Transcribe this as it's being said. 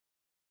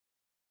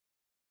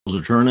Are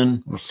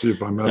turning. Let's see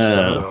if I messed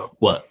that up.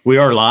 What? We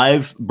are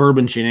live.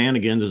 Bourbon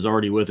Shenanigans is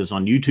already with us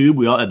on YouTube.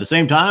 We all at the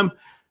same time.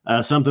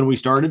 Something we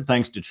started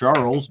thanks to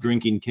Charles,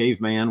 Drinking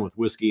Caveman with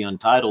Whiskey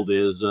Untitled,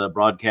 is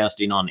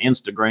broadcasting on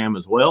Instagram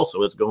as well.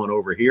 So it's going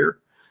over here.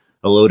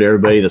 Hello to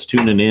everybody that's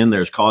tuning in.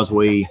 There's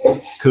Causeway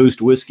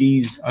Coast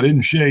Whiskeys. I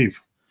didn't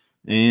shave.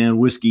 And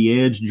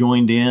Whiskey Edge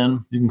joined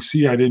in. You can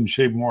see I didn't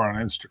shave more on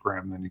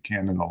Instagram than you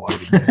can in the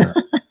lighting here.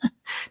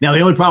 Now,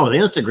 the only problem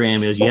with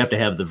Instagram is you have to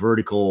have the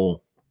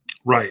vertical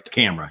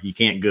camera. You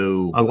can't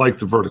go. I like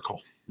the vertical.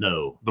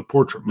 No. The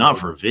portrait. Not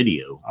for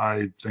video.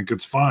 I think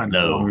it's fine. No.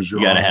 As long as you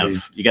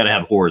gotta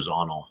have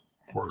horizontal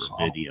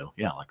video.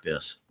 Yeah, like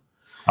this.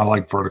 I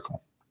like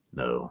vertical.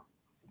 No.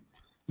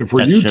 If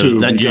we're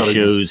YouTube, that just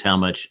shows how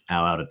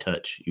out of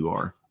touch you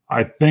are.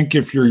 I think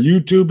if you're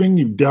YouTubing,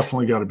 you've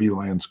definitely got to be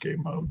landscape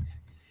mode.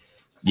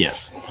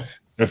 Yes.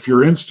 If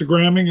you're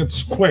Instagramming,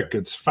 it's quick,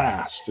 it's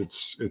fast,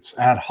 it's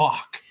ad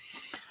hoc.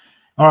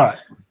 All right.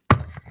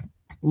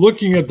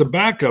 Looking at the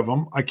back of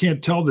them, I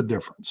can't tell the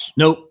difference.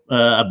 Nope.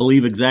 I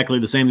believe exactly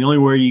the same. The only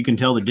way you can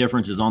tell the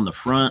difference is on the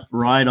front,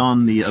 right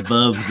on the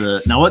above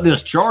the. Now, what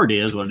this chart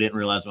is, what I didn't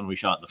realize when we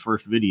shot the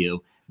first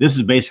video, this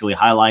is basically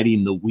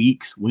highlighting the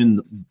weeks when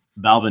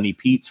Balvenie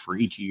Peats for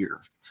each year.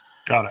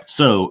 Got it.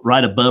 So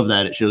right above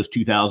that, it shows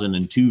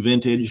 2002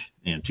 vintage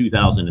and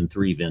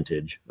 2003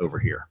 vintage over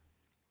here.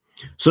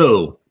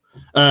 So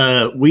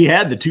we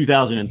had the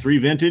 2003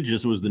 vintage.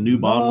 This was the new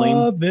bottling.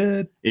 Love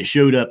it. It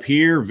showed up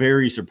here.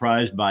 Very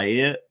surprised by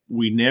it.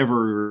 We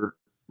never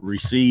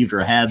received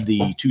or had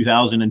the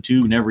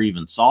 2002. Never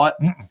even saw it.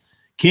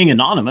 King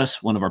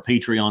Anonymous, one of our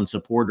Patreon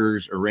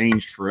supporters,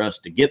 arranged for us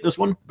to get this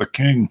one. The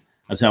king.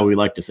 That's how we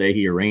like to say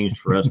he arranged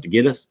for us to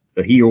get us.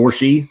 He or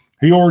she.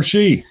 He or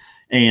she.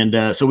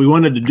 And so we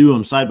wanted to do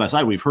them side by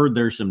side. We've heard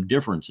there's some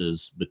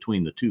differences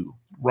between the two.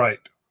 Right.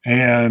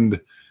 And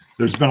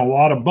there's been a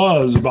lot of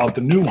buzz about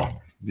the new one,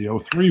 the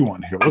 03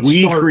 one here.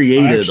 We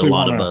created a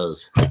lot of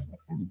buzz.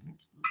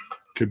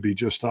 Could be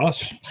just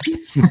us.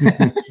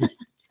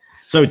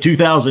 So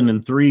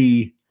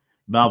 2003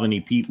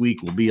 Balvenie Peat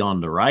Week will be on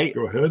the right.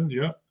 Go ahead.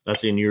 Yeah.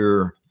 That's in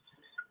your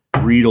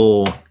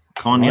Riedel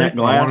cognac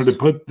glass. I wanted to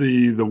put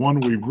the one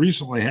we've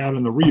recently had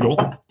in the Riedel.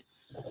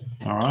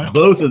 All right.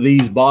 Both of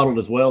these bottled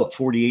as well at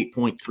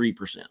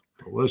 48.3%.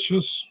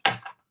 Delicious.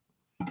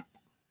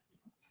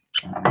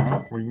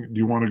 Do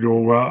you want to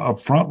go up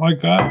front like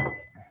that?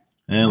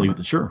 And leave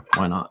it. Sure.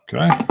 Why not?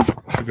 Okay.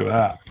 Look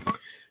at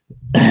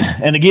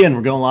that. And again,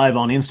 we're going live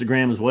on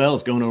Instagram as well.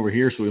 It's going over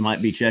here, so we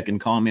might be checking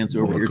comments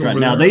over here.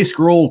 Now, they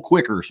scroll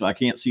quicker, so I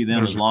can't see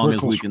them as long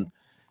as we can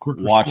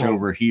watch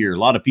over here. A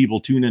lot of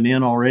people tuning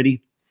in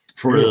already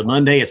for the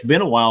Monday. It's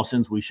been a while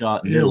since we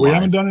shot. Yeah, we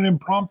haven't done an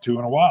impromptu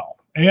in a while.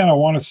 And I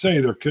want to say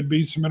there could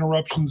be some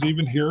interruptions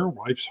even here.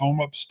 Wife's home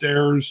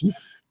upstairs.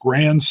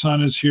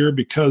 Grandson is here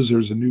because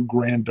there's a new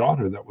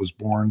granddaughter that was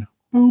born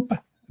a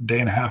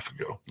day and a half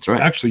ago. That's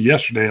right. Actually,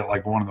 yesterday at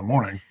like 1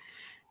 a.m.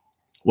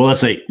 Well,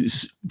 let's say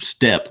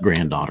step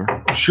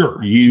granddaughter.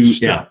 Sure.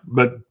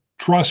 But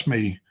trust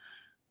me,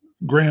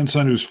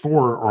 grandson who's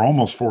 4 or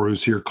almost 4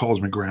 who's here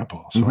calls me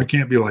grandpa. So I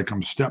can't be like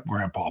I'm step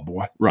grandpa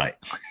boy. Right.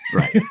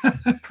 Right.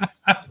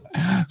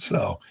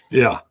 So,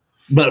 yeah.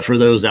 But for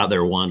those out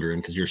there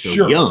wondering, because you're so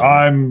young,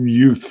 I'm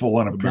youthful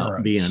in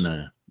appearance, being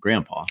a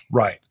grandpa.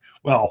 Right.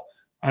 Well,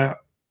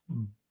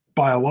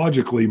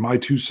 biologically, my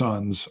 2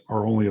 sons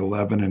are only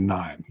 11 and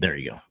 9. There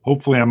you go.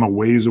 Hopefully, I'm a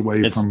ways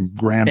away from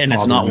grandfather. And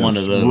it's not one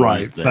of those,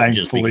 right?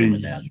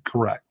 Thankfully,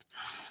 correct.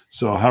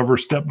 So, however,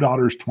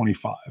 stepdaughter's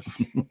 25.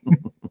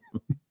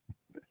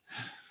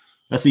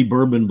 I see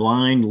Bourbon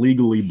Blind,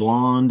 Legally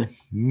Blonde,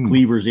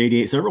 Cleaver's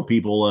 88. Several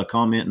people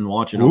commenting and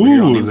watching over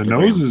here on Instagram. The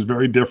nose is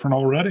very different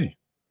already.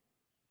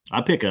 I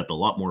pick up a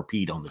lot more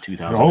peat on the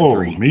 2003.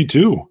 Oh, me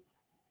too.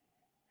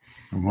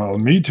 Well,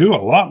 me too. A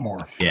lot more.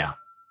 Yeah.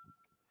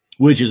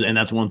 And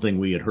that's one thing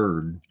we had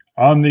heard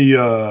on the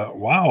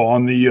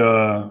on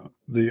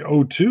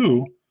the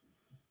 02.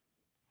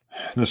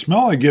 The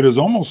smell I get is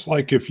almost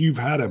like if you've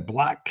had a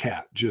black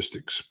cat just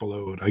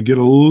explode. I get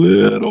a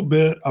little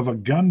bit of a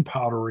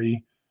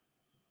gunpowdery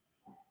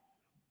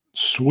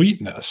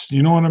sweetness.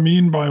 You know what I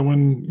mean by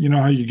when you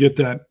know how you get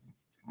that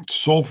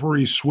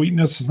sulfury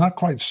sweetness? It's not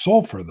quite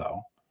sulfur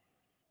though.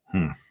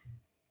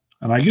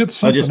 And I get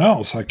something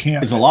else. I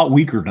can't. It's a lot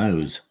weaker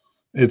nose.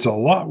 It's a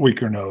lot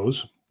weaker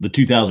nose. The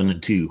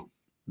 2002.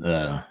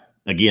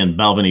 Again,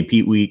 Balvenie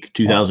Peat Week,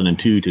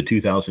 2002 to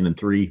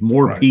 2003.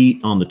 More peat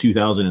on the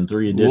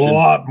 2003 edition. A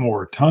lot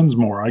more. Tons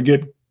more. I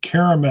get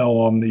caramel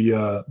on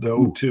the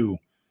 02.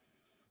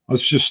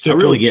 Let's just stick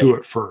to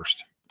it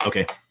first.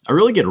 Okay. I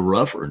really get a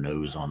rougher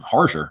nose on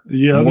harsher.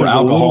 Yeah, there's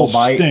a little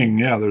sting.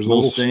 Yeah, there's a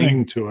little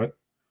sting to it.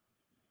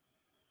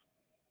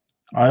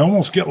 I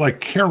almost get like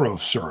Caro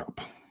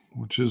syrup,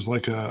 which is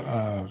like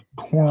a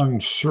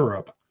corn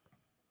syrup.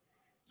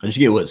 I just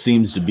get what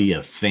seems to be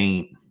a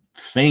faint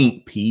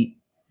peat.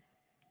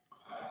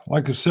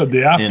 Like I said,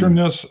 the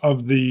afterness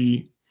of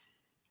the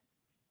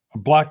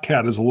Black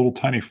Cat is a little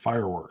tiny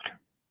firework.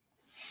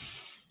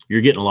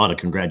 You're getting a lot of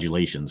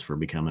congratulations for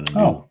becoming a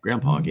new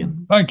grandpa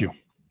again. Thank you.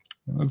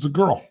 It's a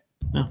girl.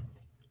 Yeah.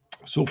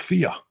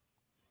 Sophia.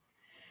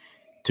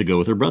 To go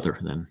with her brother,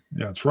 then.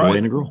 Yeah, that's right. Boy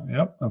and a girl.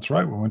 Yep, that's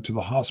right. We went to the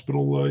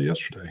hospital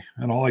yesterday,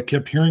 and all I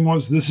kept hearing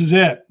was, "This is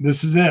it.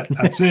 This is it.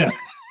 That's it."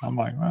 I'm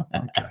like, well,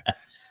 okay.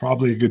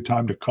 Probably a good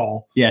time to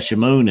call. Yeah,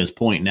 Shimon is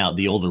pointing out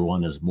the older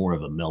one is more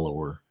of a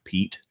mellower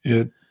peat.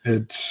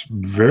 It's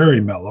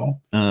very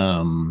mellow.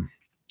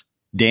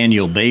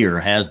 Daniel Bayer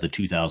has the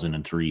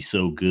 2003.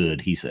 So good,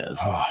 he says.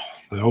 Oh,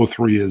 the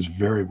 03 is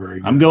very, very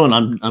good.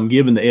 I'm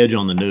giving the edge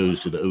on the nose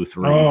to the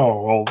 03.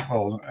 Oh,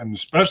 well, and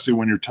especially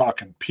when you're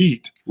talking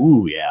peat.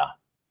 Ooh, yeah.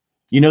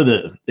 You know,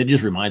 it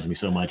just reminds me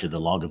so much of the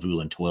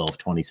Lagavulin 12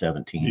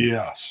 2017.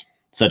 Yes.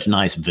 Such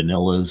nice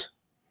vanillas.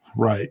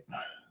 Right.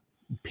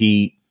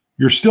 Peat.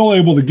 You're still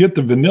able to get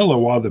the vanilla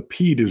while the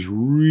peat is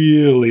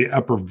really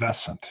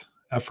effervescent.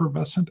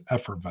 Effervescent,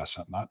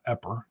 not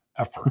effer.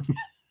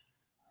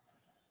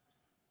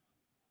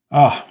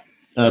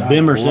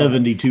 Bimmer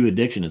 72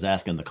 Addiction is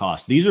asking the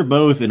cost. These are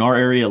both in our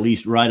area, at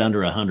least right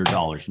under $100,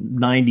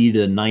 $90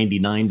 to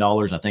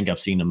 $99. I think I've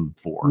seen them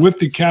for. With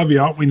the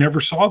caveat, we never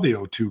saw the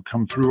O2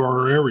 come through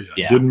our area.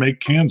 Yeah. It didn't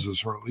make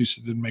Kansas, or at least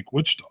it didn't make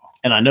Wichita.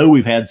 And I know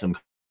we've had some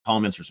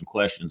comments or some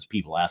questions,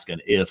 people asking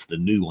if the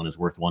new one is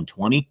worth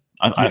 120.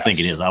 I think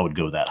it is. I would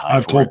go that high.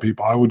 I've told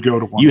people I would go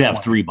to 120. You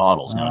have 3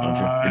 bottles now, don't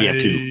you? Or do you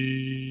have 2?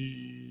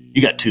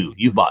 You got 2.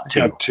 You've bought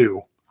 2.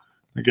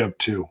 I got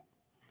 2.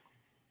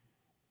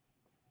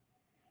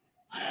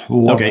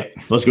 Okay,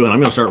 let's go. I'm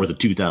going to start with the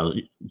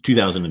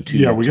 2002.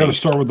 Yeah, we got to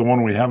start with the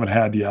one we haven't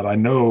had yet. I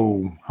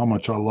know how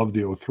much I love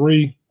the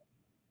 03.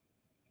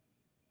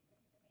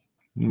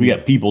 We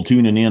got people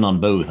tuning in on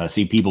both. I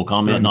see people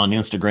commenting on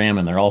Instagram,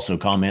 and they're also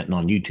commenting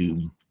on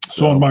YouTube.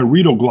 So in my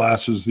Riedel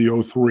glasses,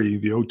 the 03,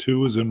 the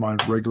 02 is in my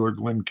regular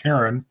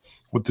Glencairn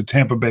with the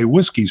Tampa Bay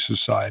Whiskey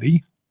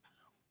Society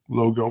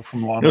logo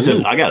from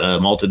London. I got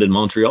a Malted in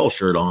Montreal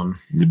shirt on.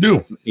 You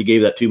do. He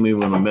gave that to me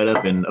when we met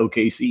up in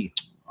OKC.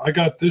 I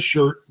got this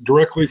shirt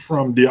directly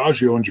from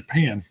Diageo in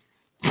Japan.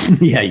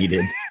 Yeah, you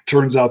did.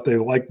 Turns out they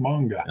like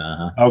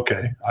manga.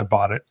 Okay, I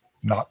bought it,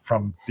 not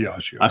from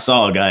Diageo. I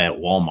saw a guy at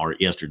Walmart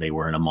yesterday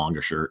wearing a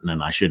manga shirt, and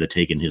then I should have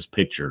taken his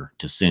picture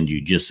to send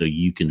you just so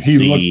you can see.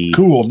 He looked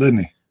cool,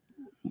 didn't he?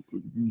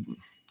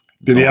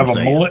 Did he have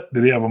a mullet?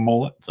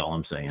 That's all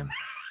I'm saying.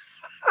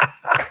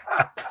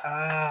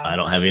 I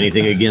don't have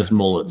anything against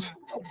mullets.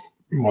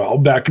 Well,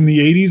 back in the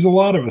 80s, a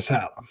lot of us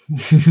had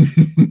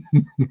them.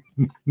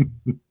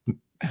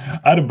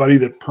 I had a buddy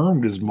that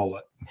permed his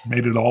mullet,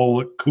 made it all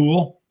look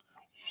cool.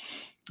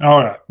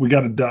 All right, we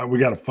got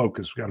to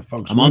focus.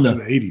 I'm on the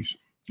 80s.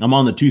 I'm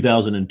on the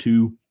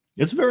 2002.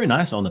 It's very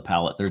nice on the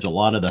palate. There's a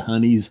lot of the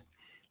honeys,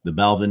 the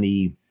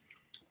Balvenie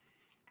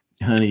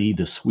honey,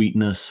 the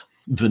sweetness,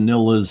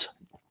 vanillas,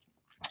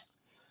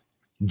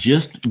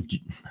 just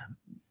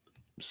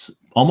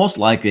almost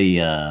like a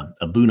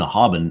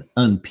Bunnahabhain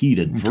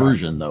unpeated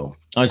version, though.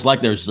 It's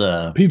like there's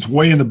Peat's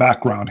way in the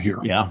background here.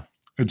 Yeah,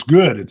 it's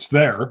good. It's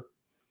there.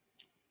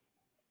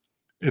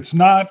 It's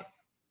not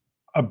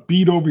a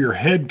beat over your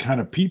head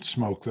kind of peat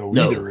smoke, though,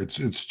 either.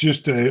 It's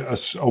just a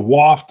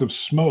waft of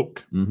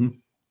smoke. Mm-hmm.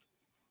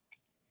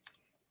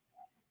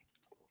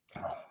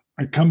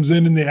 It comes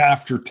in the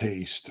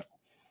aftertaste,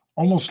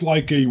 almost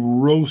like a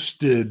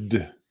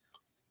roasted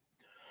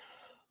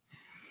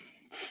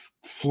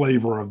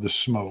flavor of the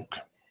smoke.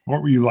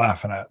 What were you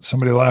laughing at?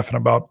 Somebody laughing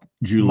about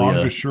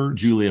manga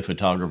shirts? Julia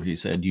Photography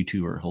said you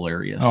two are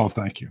hilarious. Oh,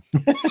 thank you.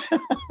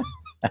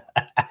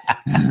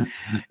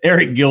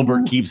 Eric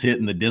Gilbert keeps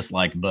hitting the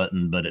dislike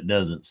button, but it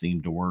doesn't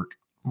seem to work.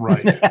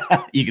 Right.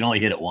 You can only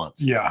hit it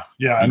once. Yeah.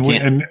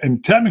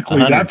 And technically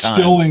that's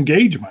still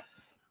engagement.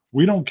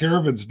 We don't care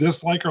if it's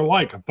dislike or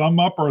like. A thumb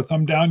up or a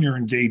thumb down, you're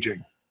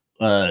engaging.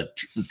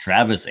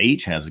 Travis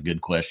H has a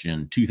good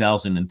question.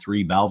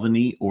 2003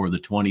 Balvenie or the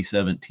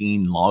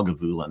 2017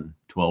 Lagavulin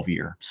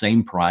 12-year?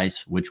 Same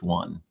price. Which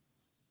one?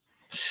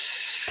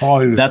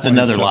 Probably that's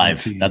another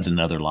live. That's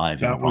another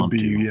live. That would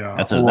be, yeah.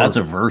 That's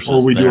a versus.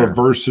 Or we do a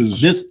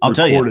versus I'll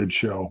tell you,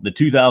 show. The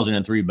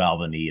 2003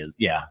 Balvenie is,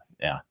 yeah.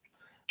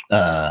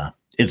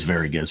 It's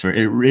very good.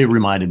 It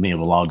reminded me of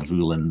a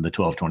Lagavulin, the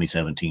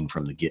 2017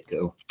 from the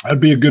get-go. That'd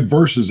be a good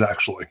versus,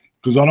 actually,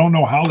 because I don't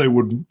know how they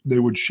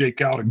would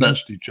shake out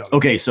against each other.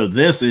 Okay, so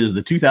this is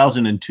the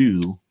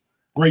 2002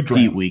 Great Dram.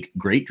 Peat Week.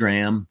 Great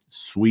Dram,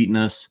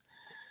 sweetness,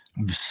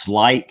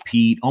 slight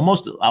peat,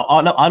 almost.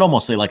 I'd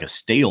almost say like a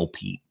stale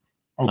peat.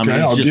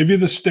 Okay, I'll give you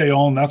the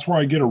stale, and that's where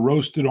I get a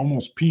roasted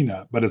almost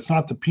peanut, but it's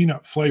not the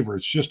peanut flavor.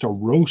 It's just a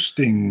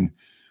roasting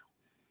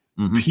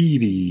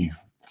peaty,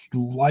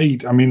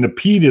 light. I mean, the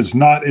peat is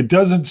not, it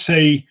doesn't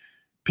say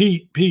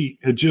peat.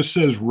 It just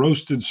says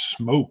roasted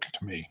smoke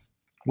to me,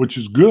 which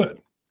is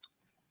good.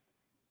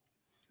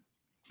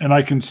 And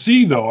I can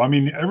see, though, I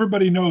mean,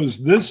 everybody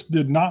knows this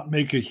did not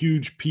make a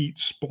huge peat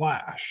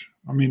splash.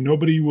 I mean,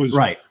 nobody was.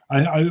 Right.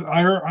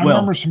 I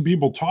remember some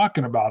people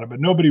talking about it, but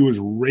nobody was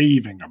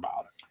raving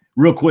about it.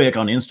 Real quick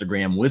on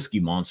Instagram,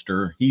 Whiskey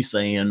Monster, he's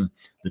saying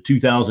the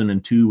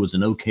 2002 was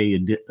an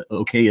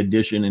okay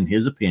addition in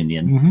his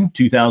opinion.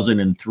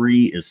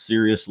 2003 is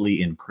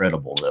seriously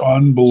incredible, though.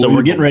 Unbelievable. So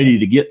we're getting ready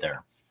to get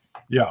there.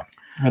 Yeah,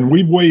 and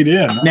we've weighed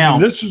in. Now,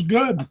 this is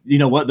good. You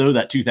know what, though?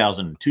 That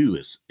 2002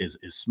 is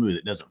smooth.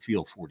 It doesn't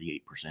feel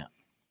 48%.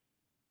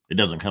 It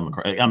doesn't come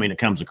across. I mean, it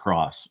comes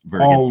across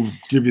very I'll good.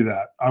 give you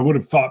that. I would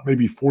have thought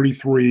maybe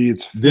 43.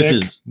 It's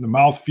thick. The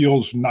mouth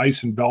feels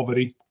nice and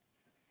velvety.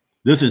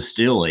 This is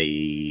still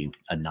a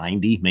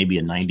 90, maybe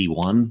a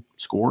 91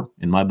 score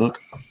in my book.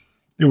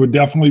 It would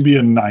definitely be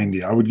a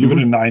 90. I would give it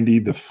a 90.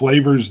 The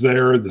flavor's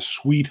there. The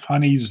sweet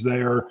honey's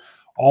there.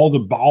 All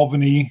the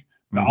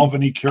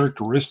Balvenie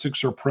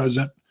characteristics are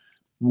present,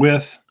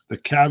 with the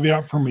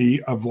caveat for me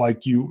of,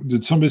 like,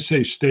 did somebody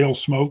say stale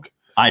smoke?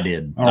 I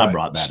did. I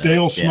brought that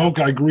stale up. smoke,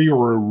 I agree,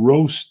 or a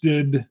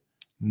roastedness.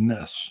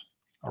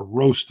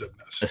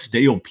 A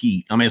stale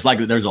peat. I mean, it's like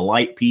there's a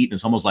light peat, and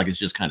it's almost like it's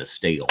just kind of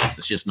stale.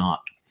 It's just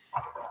not.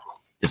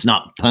 It's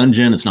not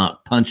pungent. It's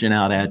not punching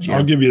out at you.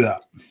 I'll give you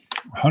that.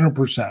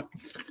 100%.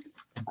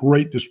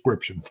 Great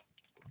description.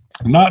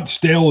 Not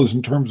stale as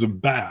in terms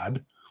of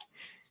bad,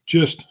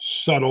 just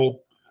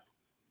subtle,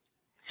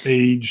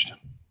 aged.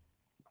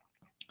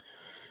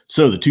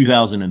 So the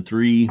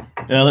 2003,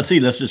 let's see,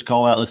 let's just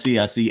call out. Let's see.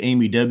 I see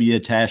Amy W.,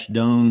 Tash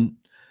Dones,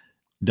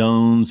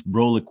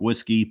 Brolic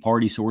Whiskey,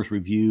 Party Source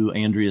Review,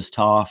 Andreas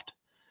Toft,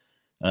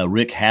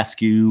 Rick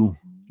Haskew,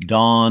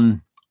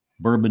 Dawn,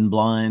 Bourbon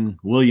Blind,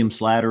 William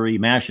Slattery,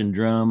 Mash and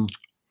Drum,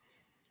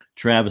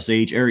 Travis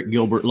H., Eric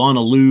Gilbert,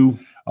 Lana Lou.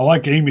 I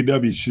like Amy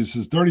W. She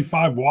says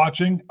 35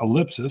 watching,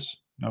 ellipsis.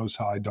 Knows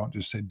how I don't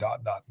just say ...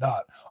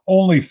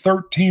 Only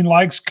 13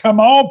 likes.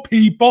 Come on,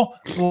 people.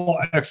 Little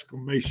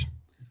exclamation.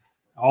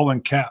 All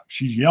in caps.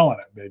 She's yelling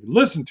at me, baby.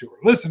 Listen to her.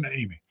 Listen to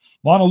Amy.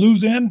 Lana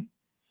Lou's in.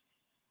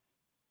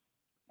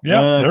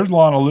 Yeah, there's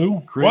Lana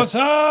Lou. Chris, what's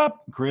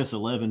up? Chris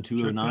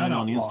 11209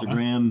 on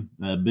Instagram.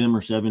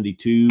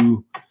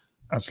 Bimmer72.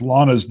 That's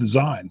Lana's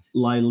design.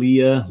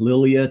 Lilia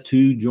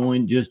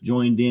 2 just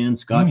joined in.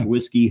 Scotch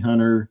Whiskey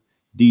Hunter,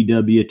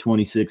 DW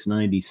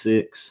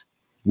 2696.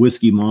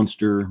 Whiskey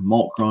Monster,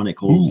 Malt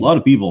Chronicles. A lot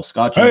of people.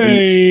 Scotch.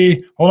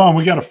 Hey, hold on.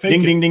 We got to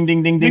fake ding, it. ding,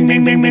 ding, ding, ding, ding,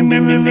 ding, ding, ding,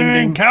 ding, ding, ding,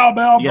 ding.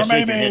 Cowbell from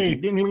Amy.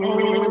 Ding, ding, ding,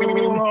 ding, ding, ding,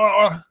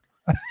 ding.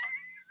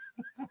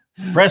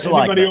 Press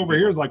like. Everybody over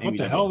here is like, what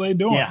the hell are they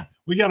doing? Yeah.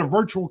 We got a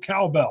virtual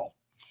cowbell.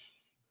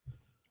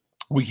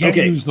 We can't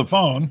use the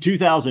phone.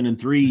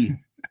 2003,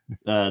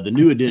 the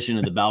new edition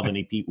of the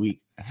Balvenie Peat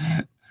Week.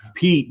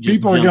 Peat.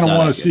 People are going to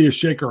want to see us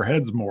shake our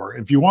heads more.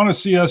 If you want to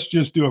see us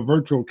just do a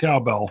virtual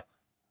cowbell,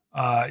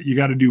 you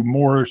got to do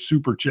more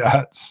super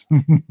chats.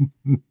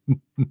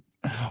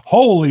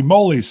 Holy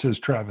moly, says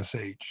Travis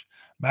H.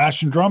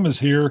 Mash and Drum is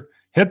here.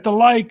 Hit the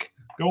like.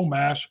 Go,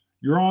 Mash.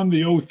 You're on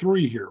the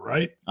 03 here,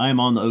 right? I am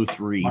on the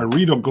 03. My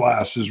Rito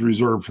glass is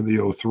reserved for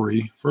the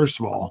 03. First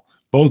of all,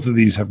 both of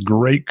these have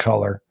great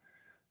color.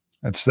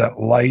 It's that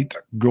light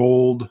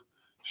gold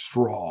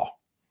straw.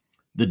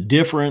 The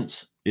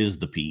difference is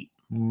the peat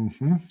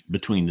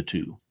between the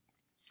two.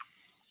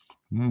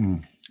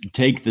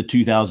 Take the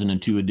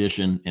 2002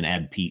 edition and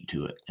add peat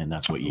to it, and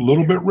that's what you get. A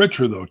little bit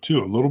richer, though,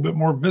 too. A little bit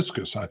more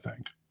viscous, I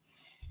think.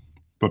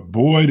 But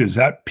boy, does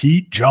that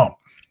peat jump.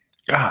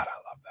 God, I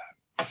love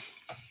that.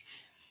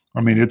 I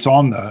mean, it's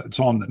on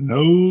the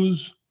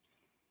nose.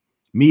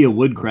 Mia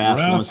Woodcraft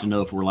wants to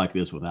know if we're like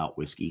this without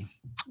whiskey.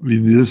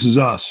 This is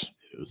us.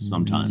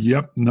 Sometimes.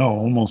 Yep. No,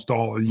 almost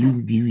all.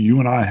 You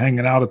and I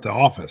hanging out at the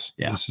office.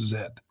 Yeah. This is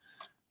it.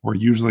 We're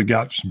usually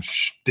got some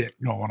shtick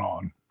going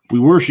on. We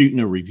were shooting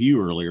a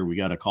review earlier. We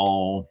got a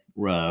call.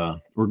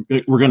 We're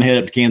going to head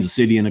up to Kansas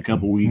City in a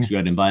couple weeks. We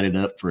got invited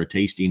up for a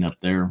tasting up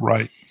there.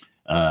 Right.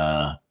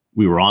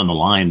 We were on the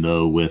line,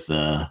 though, with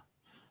a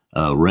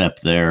rep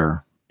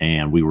there,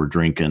 and we were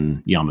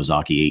drinking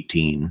Yamazaki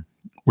 18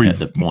 at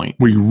the point.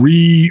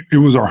 It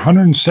was our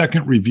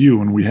 102nd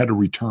review, and we had to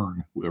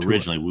return.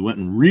 Originally, we went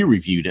and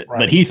re-reviewed it,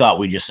 but he thought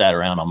we just sat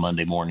around on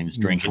Monday mornings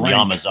drinking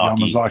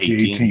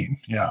Yamazaki 18.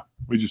 Yeah.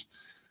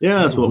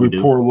 That's what we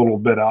do. Pour a little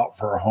bit out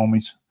for our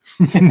homies.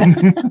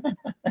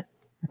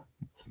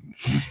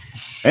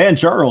 And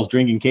Charles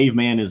drinking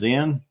Caveman is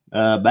in.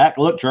 Back.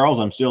 Look, Charles,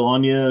 I'm still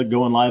on you,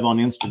 going live on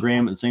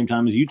Instagram at the same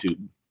time as YouTube.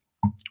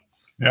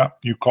 Yeah,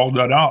 you called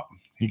that out.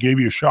 He gave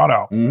you a shout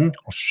out. A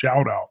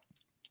shout out.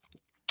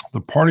 The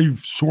Party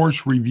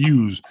Source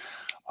Reviews.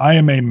 I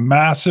am a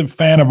massive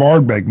fan of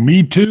Ardbeg.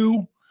 Me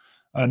too.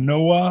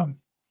 Anoa,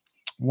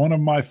 one of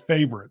my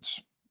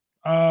favorites.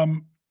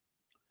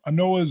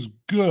 Anoa's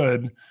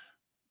good.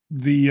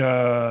 I'm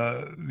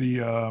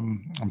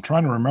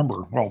trying to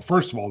remember. Well,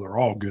 first of all, they're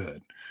all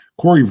good.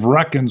 Corey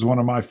Vrecken's one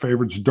of my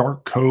favorites.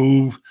 Dark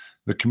Cove,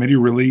 the committee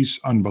release,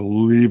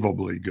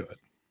 unbelievably good.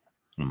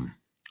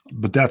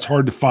 But that's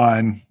hard to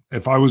find.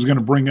 If I was going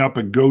to bring up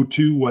a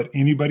go-to, what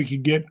anybody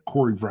could get,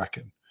 Corey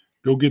Vrecken.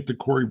 Go get the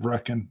Corey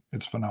Vrecken.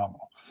 It's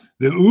phenomenal.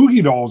 The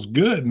Oogie Doll's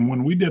good. And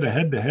when we did a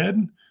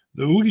head-to-head,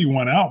 the Oogie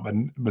went out.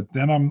 But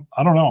then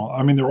I don't know.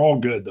 I mean, they're all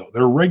good, though.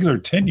 Their regular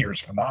 10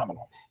 years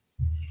phenomenal.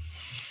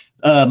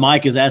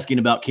 Mike is asking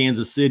about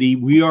Kansas City.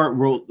 We're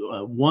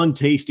one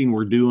tasting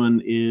we're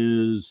doing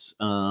is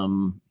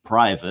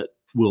private.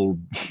 We'll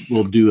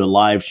do a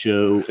live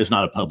show. It's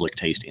not a public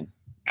tasting.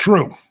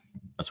 True.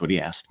 That's what he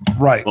asked.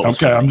 Right.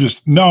 Okay. I'm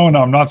just no.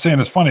 I'm not saying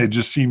it's funny. It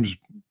just seems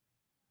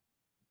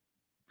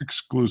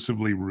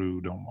exclusively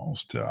rude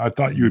almost. I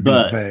thought you would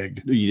be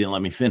vague. You didn't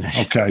let me finish.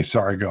 Okay.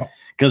 Sorry. Go.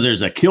 Because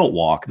there's a kilt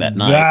walk that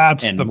night.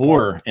 That's and the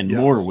more part. and Yes.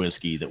 more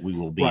whiskey that we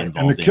will be involved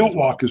in. And the kilt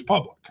walk is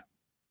public.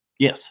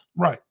 Yes.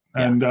 Right.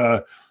 Yeah.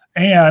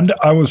 And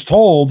I was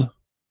told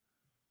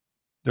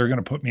they're going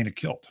to put me in a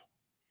kilt.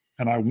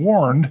 And I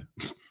warned,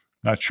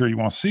 not sure you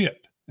want to see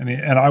it. And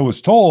I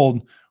was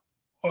told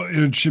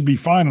it should be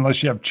fine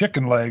unless you have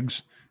chicken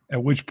legs,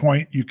 at which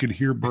point you could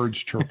hear birds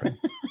chirping.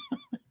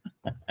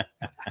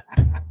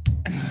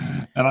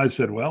 And I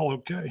said, well,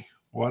 okay,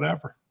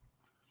 whatever.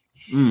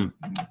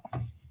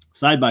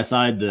 Side by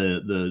side,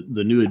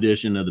 the new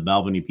edition of the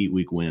Balvenie Peat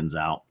Week wins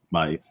out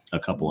by a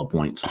couple of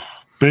points.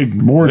 Big,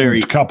 more than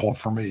a couple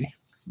for me.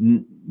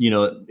 You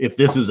know, if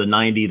this is a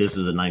 90, this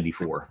is a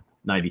 94,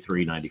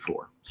 93,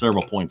 94.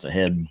 Several points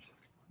ahead.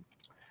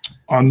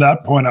 On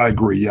that point, I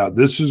agree. Yeah,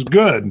 this is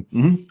good.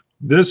 Mm-hmm.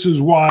 This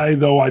is why,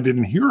 though, I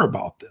didn't hear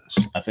about this.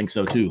 I think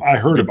so, too. I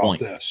heard about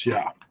this,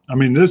 yeah. I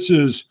mean, this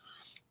is,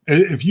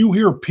 if you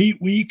hear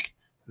Peat Week,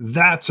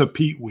 that's a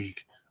Peat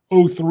Week.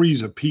 03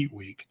 is a Peat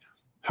Week.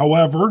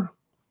 However,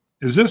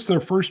 is this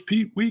their first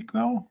Peat Week,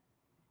 though?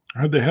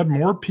 Have they had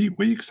more Peat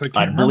Weeks?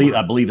 I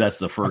believe that's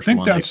the first one.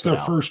 I think that's their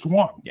first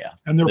one. Yeah.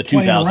 And they're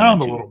playing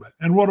around a little bit.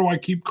 And what do I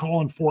keep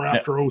calling for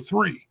after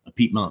 03? A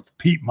Peat month.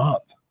 Peat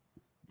month.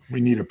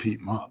 We need a Peat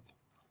month.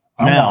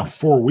 I want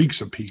 4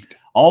 weeks of Peat.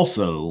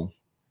 Also,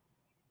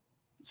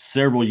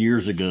 several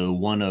years ago,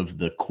 one of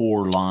the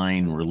core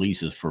line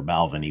releases for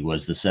Balvenie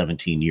was the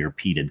 17-year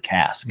peated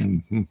cask.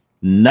 Mm-hmm.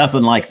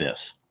 Nothing like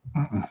this.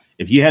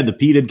 If you had the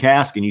peated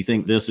cask and you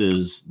think this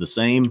is the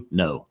same,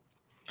 no.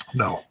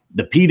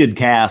 The peated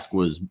cask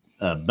was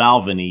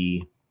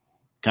Balvenie,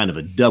 kind of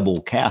a double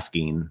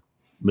casking,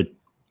 but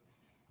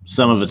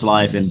some of its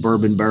life in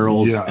bourbon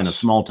barrels and a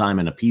small time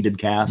in a peated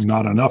cask.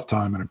 Not enough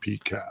time in a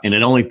peat cask. And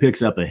it only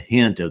picks up a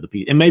hint of the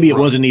peat. And maybe it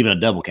wasn't even a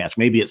double cask.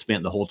 Maybe it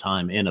spent the whole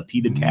time in a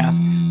peated cask,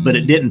 but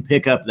it didn't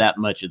pick up that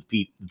much of the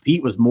peat. The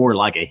peat was more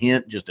like a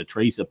hint, just a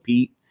trace of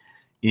peat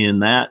in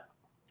that.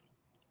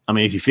 I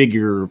mean, if you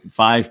figure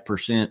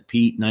 5%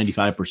 peat,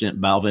 95%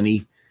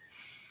 Balvenie,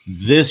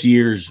 this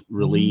year's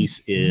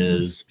release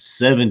is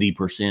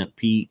 70%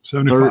 peat,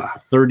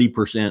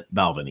 30%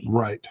 Balvenie.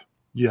 Right.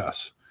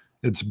 Yes.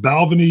 It's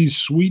Balvenie's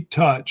Sweet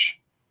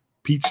Touch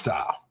peat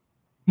style.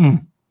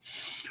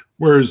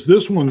 Whereas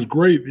this one's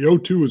great. The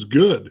O2 is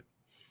good.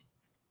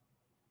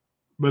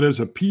 But as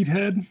a peat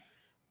head,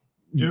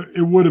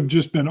 it would have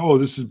just been, oh,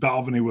 this is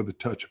Balvenie with a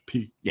touch of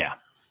peat. Yeah.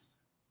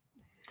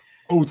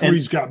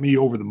 03's got me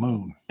over the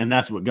moon. And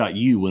that's what got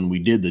you when we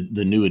did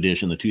the new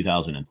edition, the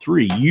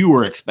 2003. You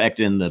were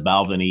expecting the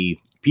Balvenie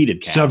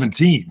peated cask.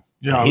 17.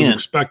 Yeah, I was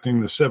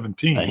expecting the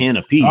 17. A hint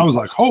of peat. I was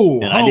like,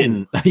 I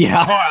didn't.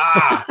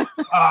 Yeah.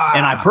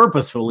 And I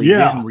purposefully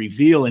didn't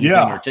reveal anything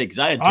or take, because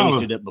I had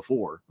tasted it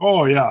before.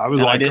 Oh yeah, I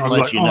was like, I didn't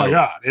let you know. Oh my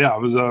god, yeah, I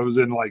was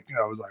in like,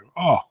 I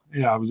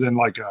was in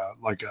like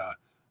a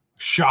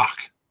shock.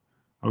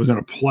 I was in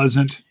a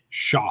pleasant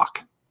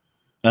shock.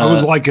 I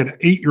was like an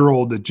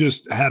 8-year-old that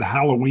just had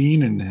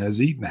Halloween and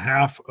has eaten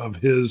half of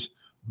his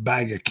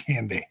bag of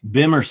candy.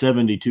 Bimmer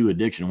 72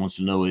 Addiction wants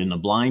to know, in a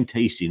blind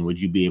tasting, would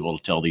you be able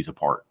to tell these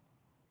apart?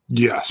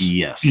 Yes.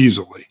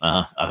 Easily.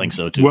 I think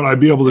so too. Would I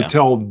be able to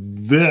tell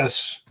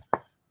this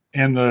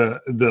and the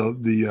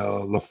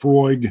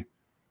Lafroig?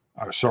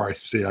 I go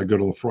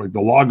to Lafroig. The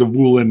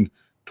Lagavulin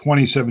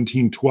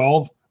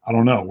 2017-12. I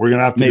don't know. We're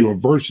gonna have to do a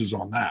verses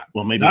on that.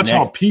 Well, maybe that's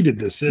how peated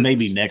this is.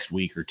 Maybe next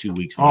week or 2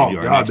 weeks. Our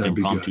next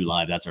Impromptu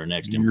live. That's our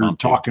next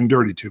Impromptu. You're talking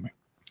dirty to me.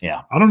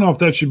 Yeah. I don't know if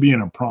that should be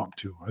an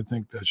Impromptu. I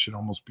think that should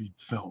almost be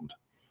filmed,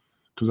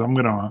 because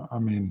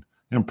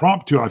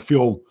Impromptu, I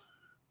feel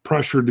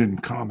pressured in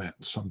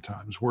comments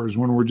sometimes, whereas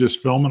when we're just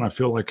filming, I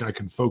feel like I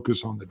can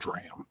focus on the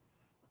dram.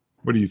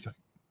 What do you think?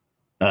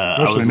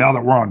 Especially now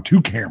that we're on 2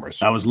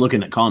 cameras. I was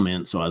looking at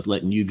comments, so I was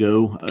letting you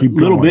go. A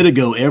little bit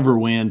ago,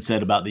 Everwin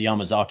said about the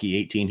Yamazaki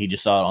 18. He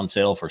just saw it on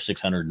sale for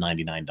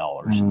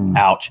 $699.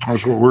 Ouch.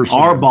 That's what we're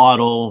saying. Our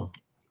bottle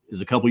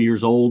is a couple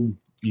years old.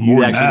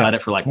 You actually got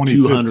it for like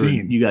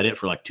 $200. You got it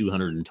for like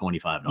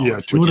 $225. Yeah,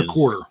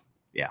 $225.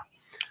 Yeah.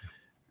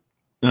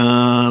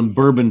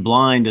 Bourbon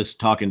Blind is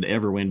talking to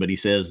Everwin, but he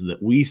says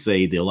that we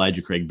say the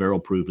Elijah Craig Barrel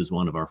Proof is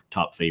one of our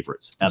top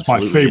favorites. It's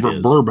my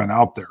favorite bourbon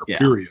out there,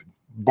 period.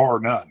 Bar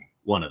none.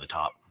 One of the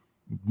top.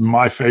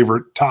 My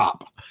favorite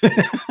top.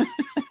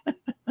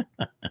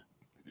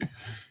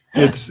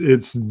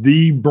 It's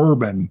the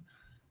bourbon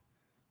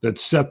that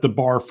set the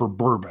bar for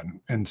bourbon.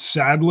 And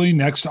sadly,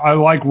 I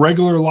like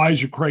regular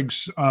Elijah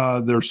Craig's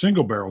their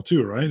single barrel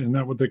too, right? Isn't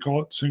that what they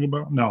call it? Single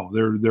barrel? No,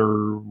 they're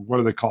what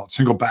do they call it?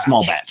 Single batch.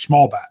 Small batch.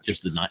 Small batch.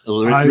 Just the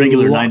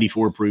regular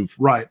 94 proof.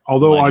 Right.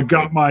 Although I've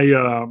got my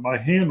my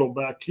handle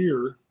back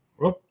here.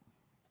 Whoop.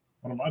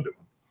 What am I doing?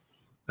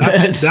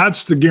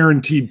 That's the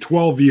guaranteed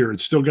 12-year.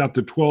 It's still got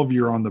the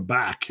 12-year on the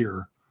back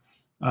here.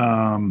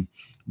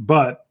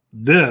 But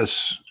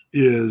this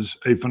is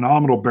a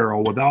phenomenal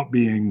barrel without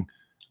being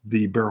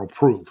the barrel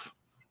proof.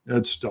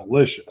 It's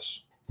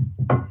delicious.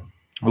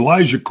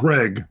 Elijah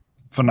Craig,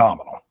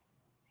 phenomenal.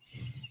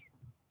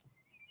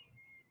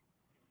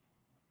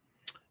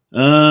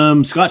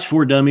 Scotch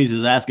for Dummies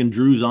is asking,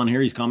 Drew's on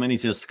here. He's commenting.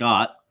 He says,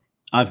 Scott,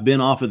 I've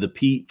been off of the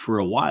Peat for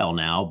a while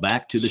now,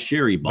 back to the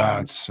sherry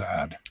bonds. That's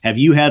sad. Have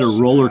you had a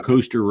roller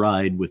coaster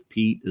ride with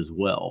Peat as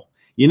well?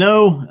 You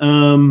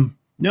know,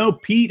 no,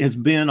 Peat has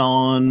been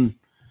on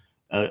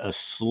a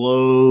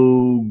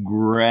slow,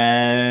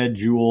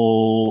 gradual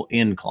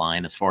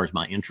incline as far as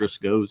my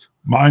interest goes.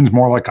 Mine's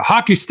more like a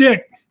hockey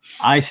stick.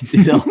 I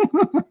still,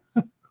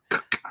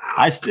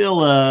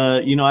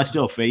 you know, I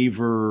still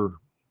favor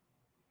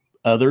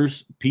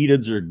others.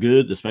 Peatids are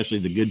good, especially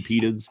the good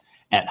peatids.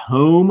 At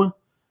home,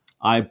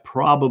 I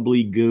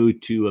probably go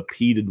to a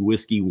peated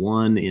whiskey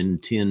 1 in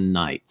 10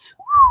 nights,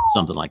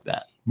 something like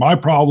that. My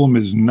problem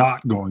is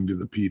not going to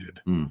the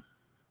peated.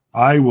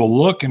 I will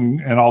look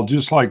and I'll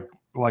just like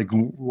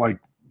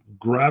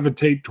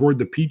gravitate toward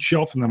the peat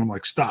shelf, and then I'm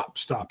like, stop.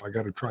 I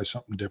got to try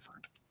something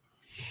different.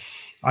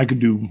 I could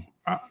do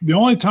the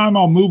only time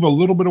I'll move a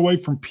little bit away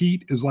from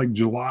peat is like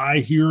July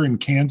here in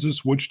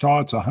Kansas,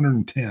 Wichita. It's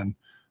 110. And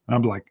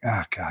I'm like,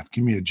 God,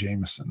 give me a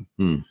Jameson.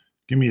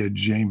 Give me a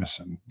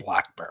Jameson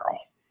Black Barrel.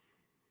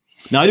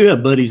 Now, I do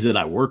have buddies that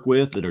I work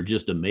with that are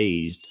just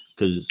amazed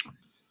because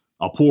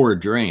I'll pour a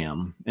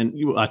dram and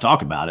I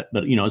talk about it,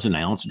 but, you know, it's an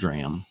ounce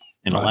dram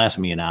and it'll last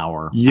me an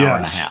hour, hour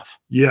and a half.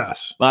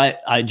 Yes.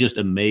 But I just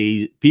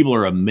people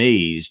are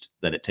amazed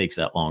that it takes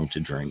that long to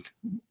drink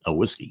a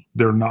whiskey.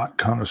 They're not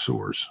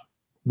connoisseurs.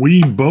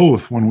 We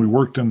both, when we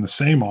worked in the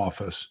same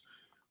office,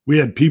 we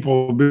had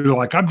people be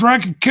like, I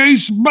drank a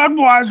case of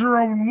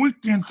Budweiser over the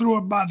weekend, threw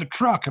it by the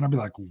truck. And I'd be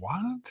like,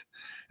 what?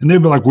 And they'd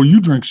be like, well,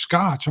 you drink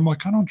scotch. I'm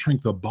like, I don't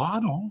drink the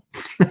bottle.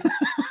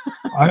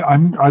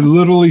 I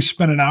literally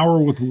spent an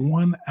hour with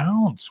 1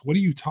 ounce. What are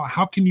you talking?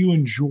 How can you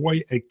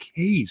enjoy a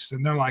case?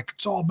 And they're like,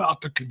 it's all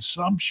about the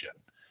consumption.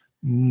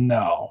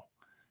 No,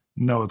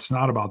 it's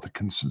not about the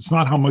it's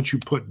not how much you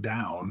put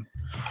down,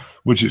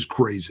 which is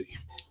crazy.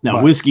 Now,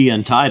 Whiskey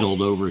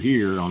Untitled over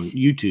here on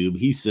YouTube,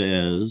 he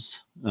says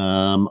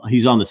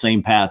he's on the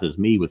same path as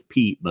me with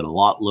Peat, but a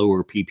lot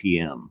lower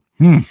ppm.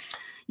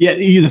 Yeah,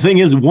 the thing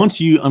is,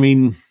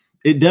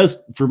 it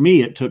does, for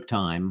me, it took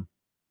time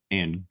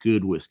and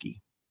good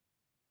whiskey.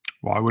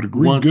 Well, I would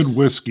agree, good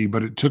whiskey,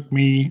 but it took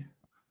me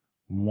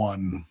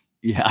one.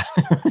 Yeah.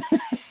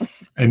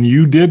 And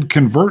you did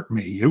convert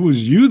me. It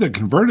was you that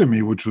converted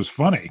me, which was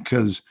funny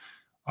because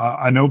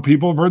I know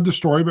people have heard the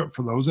story, but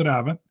for those that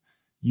haven't,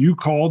 you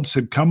called,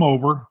 said, come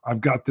over. I've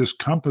got this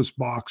Compass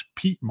Box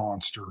Peat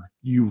Monster.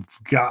 You've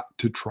got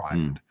to try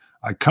it.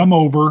 I come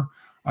over.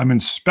 I'm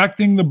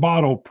inspecting the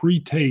bottle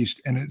pre-taste,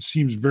 and it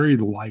seems very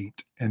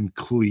light and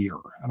clear.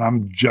 And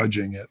I'm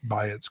judging it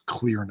by its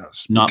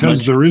clearness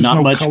because there is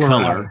no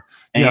color.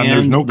 Yeah, and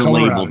there's no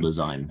color label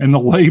design. And the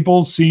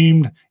label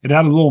seemed, it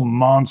had a little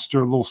monster,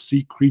 a little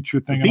sea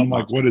creature thing. And I'm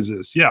like, what is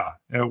this? Yeah.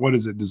 What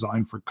is it?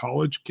 Designed for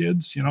college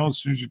kids? You know, as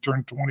soon as you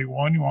turn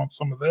 21, you want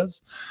some of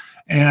this.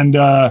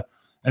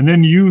 And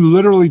then you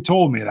literally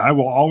told me, and I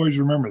will always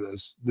remember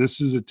this. This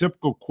is a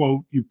typical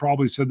quote. You've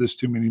probably said this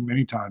to me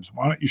many times.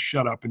 Why don't you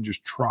shut up and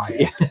just try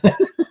it?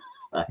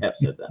 I have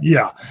said that.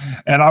 Yeah.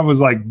 And I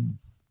was like,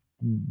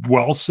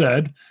 well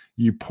said.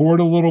 You poured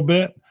a little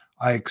bit.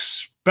 I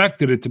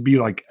expected it to be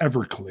like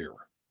Everclear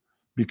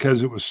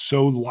because it was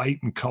so light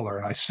in color.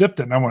 And I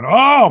sipped it and I went,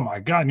 oh my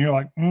God. And you're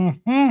like,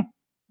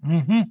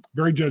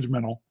 very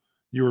judgmental.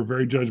 You were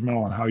very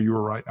judgmental on how you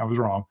were right. I was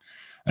wrong.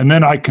 And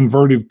then I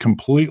converted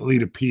completely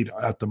to peat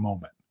at the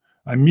moment.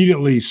 I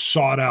immediately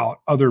sought out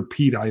other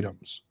peat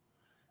items.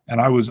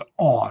 And I was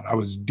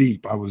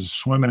deep. I was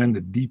swimming in the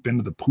deep end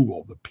of the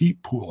pool, the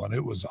peat pool, and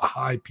it was a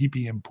high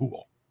ppm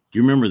pool. Do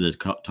you remember this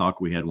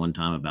talk we had one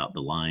time about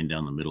the line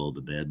down the middle of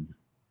the bed?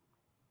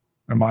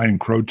 Am I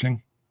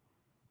encroaching?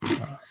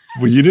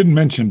 Well, you didn't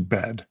mention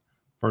bed,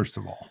 first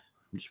of all.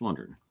 I'm just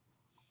wondering.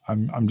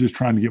 I'm just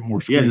trying to get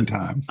more screen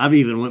time. I've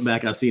even went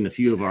back. I've seen a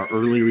few of our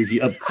early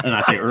reviews, and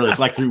I say early, it's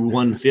like through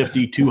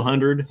 150,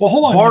 200. Well,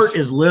 hold on. Bart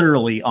is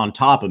literally on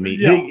top of me.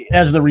 Yeah.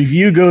 As the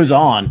review goes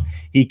on,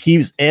 he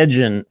keeps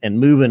edging and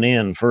moving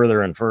in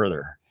further and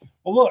further.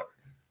 Well, look,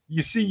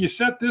 you see, you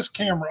set this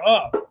camera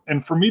up,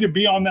 and for me to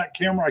be on that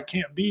camera, I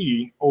can't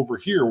be over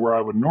here where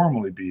I would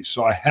normally be.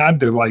 So I had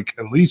to like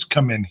at least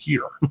come in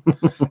here,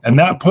 and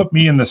that put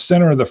me in the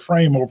center of the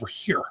frame over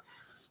here.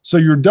 So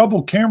your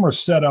double camera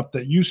setup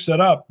that you set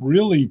up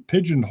really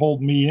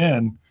pigeonholed me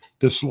in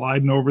to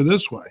sliding over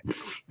this way.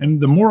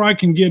 And the more I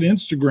can get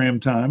Instagram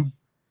time,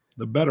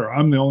 the better.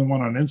 I'm the only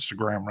one on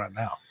Instagram right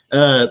now.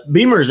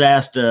 Beamer's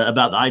asked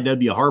about the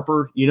IW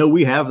Harper. You know,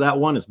 we have that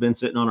one. It's been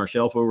sitting on our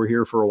shelf over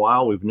here for a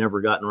while. We've never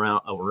gotten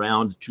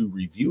around to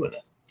reviewing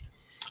it.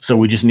 So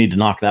we just need to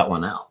knock that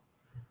one out.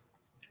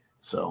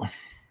 So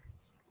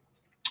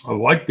I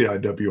like the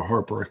IW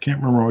Harper. I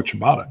can't remember much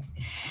about it.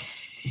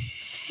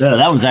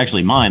 That one's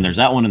actually mine. There's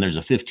that one, and there's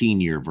a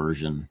 15-year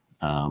version.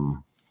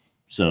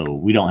 So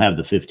we don't have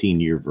the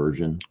 15-year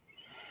version.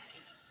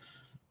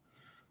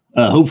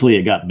 Hopefully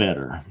it got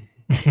better.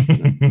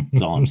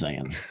 That's all I'm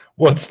saying.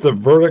 What's the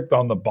verdict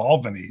on the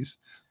Balvenies?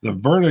 The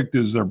verdict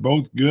is they're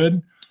both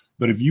good,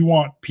 but if you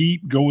want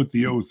peat, go with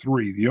the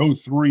 03. The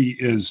 03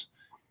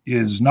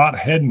 is not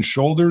head and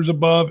shoulders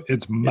above,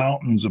 it's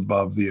mountains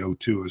above the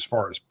 02 as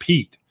far as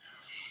peat.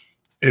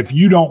 If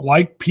you don't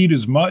like peat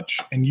as much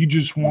and you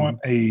just want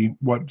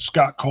what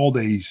Scott called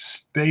a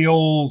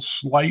stale,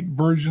 slight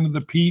version of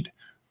the peat,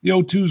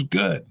 the 02 is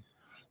good.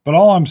 But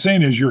all I'm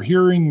saying is you're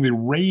hearing the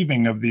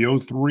raving of the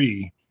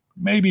 03,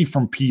 maybe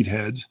from peat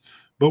heads,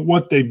 but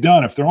what they've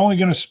done, if they're only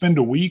going to spend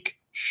a week,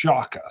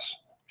 shock us.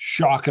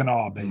 Shock and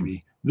awe,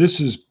 baby. This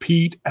is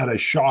peat at a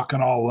shock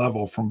and awe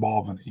level from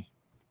Balvenie.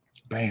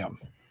 Bam.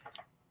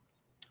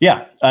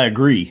 Yeah, I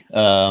agree.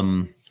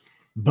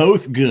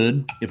 Both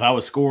good. If I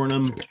was scoring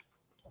them,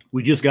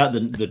 we just got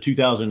the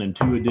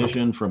 2002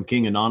 edition from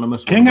King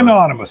Anonymous. King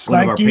Anonymous,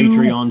 one of our thank you.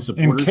 Patreon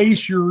supporters. In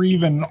case you're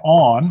even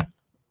on,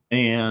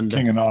 and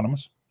King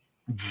Anonymous,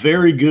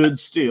 very good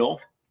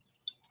still.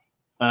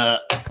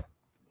 About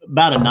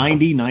a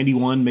 90,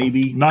 91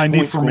 maybe.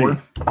 90 for me.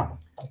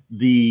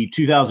 The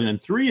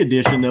 2003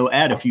 edition, though,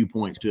 add a few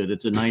points to it.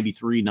 It's a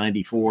 93,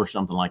 94,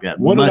 something like that.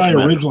 What did I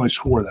originally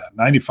score that?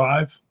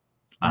 95?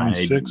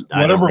 96?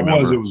 Whatever it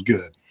was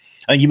good.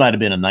 I think you might have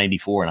been a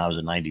 94 and I was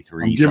a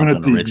 93. I'm giving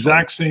it the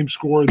exact same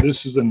score.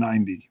 This is a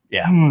 90.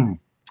 Yeah.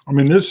 I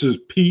mean, this is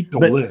peat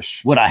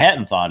delish. What I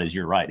hadn't thought is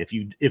you're right. If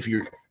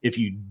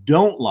you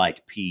don't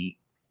like peat,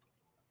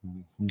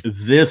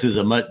 this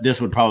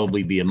would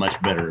probably be a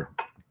much better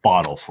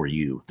bottle for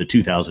you, the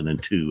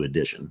 2002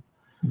 edition.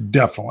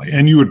 Definitely.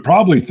 And you would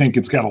probably think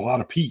it's got a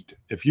lot of peat.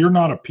 If you're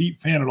not a peat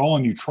fan at all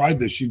and you tried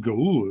this, you'd go,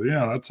 ooh,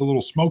 yeah, that's a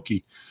little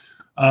smoky.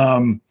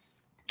 And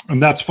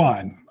that's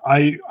fine.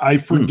 I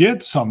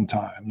forget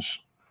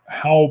sometimes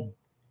how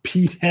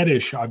peat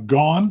headish I've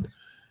gone,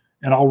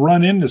 and I'll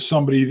run into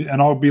somebody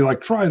and I'll be like,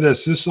 try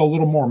this. This is a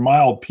little more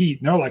mild peat.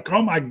 And they're like,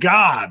 oh my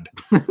God.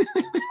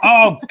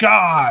 Oh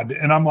God.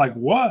 And I'm like,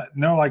 what?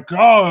 And they're like,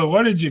 oh,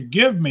 what did you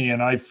give me?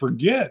 And I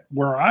forget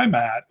where I'm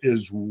at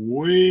is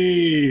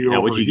way over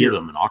what'd you here. give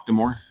them? An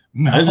Octomore?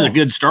 No. This is a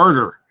good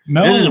starter.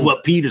 No. This is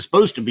what peat is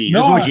supposed to be.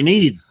 This is what you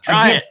need.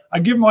 Try it. I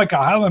give them like a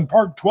Highland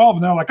Park 12,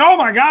 and they're like, "Oh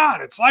my God,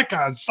 it's like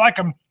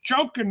I'm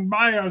choking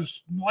by a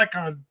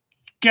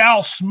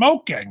gal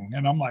smoking,"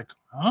 and I'm like,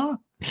 "Huh?"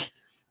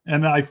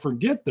 And I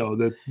forget though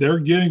that they're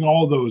getting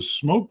all those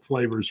smoke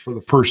flavors for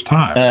the first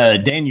time.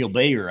 Daniel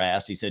Bayer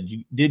asked. He said,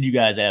 "Did you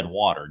guys add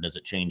water? Does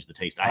it change the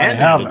taste?" I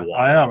haven't.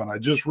 I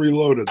just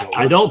reloaded though.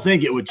 I don't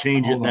think it would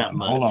change it that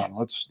much. Hold on.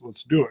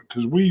 Let's do it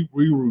because we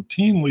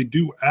routinely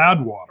do add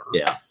water.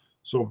 Yeah.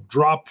 So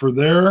drop for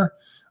there.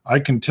 I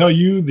can tell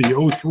you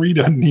the 03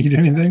 doesn't need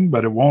anything,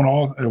 but it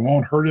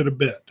won't hurt it a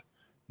bit.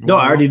 No,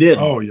 I already did.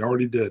 Oh, you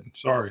already did.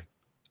 Sorry.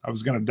 I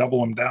was going to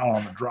double them down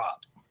on the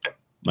drop.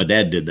 My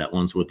dad did that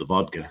once with the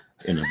vodka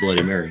in a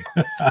Bloody Mary.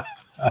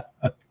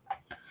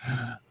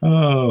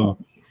 Oh,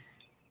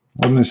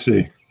 let me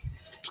see.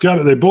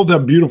 They both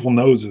have beautiful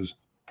noses.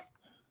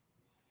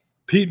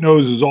 Peat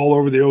nose is all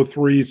over the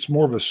 03. It's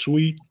more of a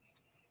sweet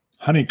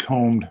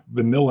honeycombed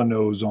vanilla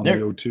nose on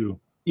the 02.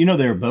 You know,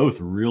 they're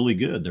both really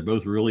good. They're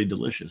both really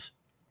delicious.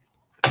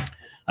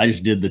 I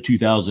just did the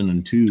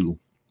 2002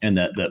 and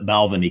that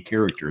Balvenie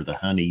character, the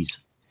honeys,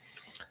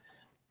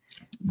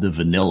 the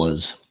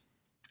vanillas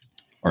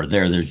are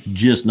there. There's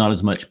just not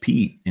as much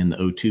peat in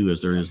the 02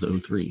 as there is the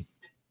 03.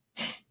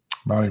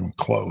 Not even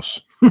close.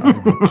 Not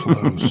even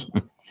close.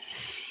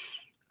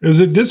 Is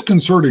it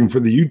disconcerting for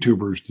the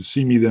YouTubers to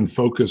see me then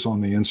focus on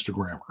the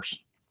Instagrammers?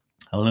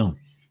 I don't know.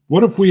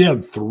 What if we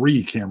had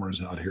 3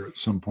 cameras out here at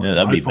some point? Yeah,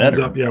 that'd be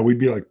better. Up, yeah, we'd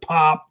be like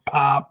pop,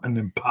 pop, and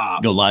then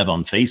pop. Go live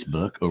on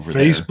Facebook over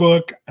there.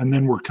 Facebook, and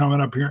then we're coming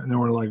up here, and then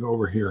we're like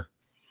over here.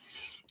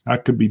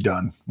 That could be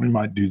done. We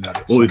might do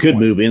that. Well, we could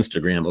move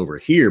Instagram over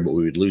here, but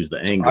we would lose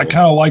the angle. I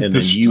kind of like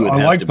this.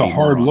 I like the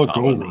hard look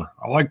over.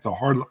 I like the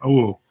hard.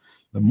 Oh,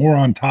 the more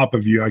on top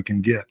of you I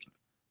can get.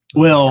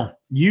 Well,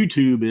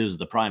 YouTube is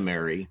the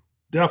primary.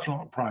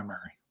 Definitely primary.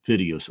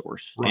 Video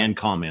source and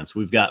comments.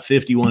 We've got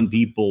 51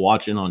 people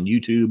watching on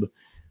YouTube.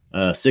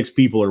 6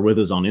 people are with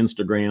us on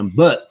Instagram.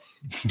 But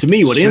to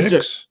me, what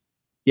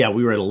yeah,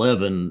 we were at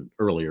 11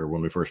 earlier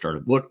when we first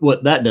started.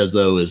 What that does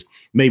though is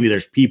maybe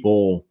there's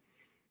people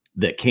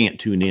that can't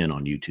tune in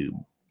on YouTube,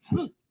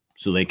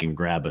 so they can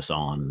grab us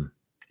on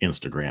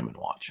Instagram and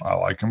watch. I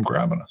like them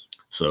grabbing us.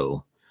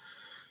 So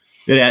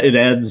it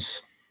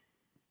adds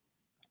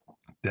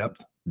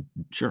depth.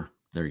 Sure,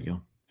 there you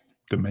go.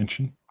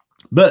 Dimension.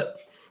 But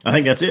I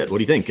think that's it. What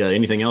do you think?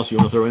 Anything else you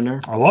want to throw in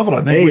there? I love it.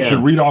 I think we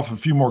should read off a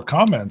few more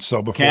comments.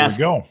 So before we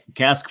go,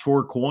 Cask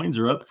 4 coins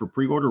are up for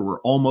pre-order. We're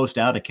almost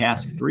out of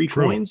Cask 3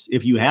 coins.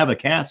 If you have a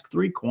Cask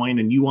 3 coin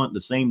and you want the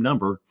same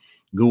number,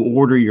 go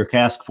order your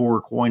Cask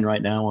 4 coin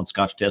right now on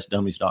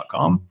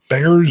ScotchTestDummies.com.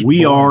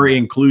 We are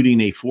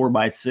including a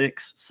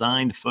 4x6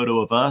 signed photo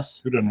of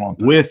us. Who doesn't want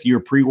that? With your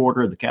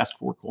pre-order of the Cask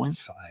 4 coins.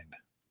 Signed.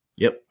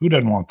 Yep. Who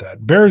doesn't want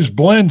that? Bears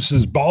Blend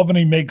says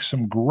Balvenie makes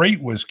some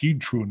great whiskey.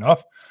 True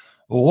enough.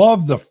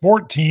 Love the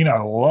 14. I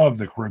love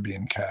the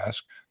Caribbean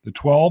cask. The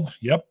 12.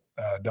 Yep.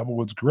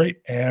 Doublewood's great.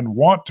 And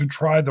want to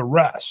try the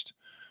rest.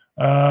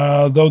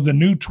 Though the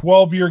new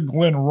 12-year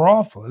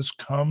Glenrothes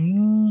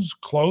comes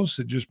close.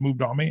 It just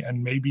moved on me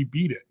and maybe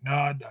beat it.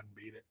 No, it doesn't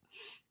beat it.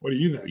 What do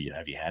you think?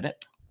 Have you had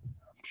it?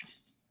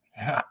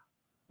 Yeah.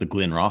 The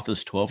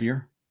Glenrothes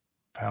 12-year?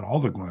 I've had all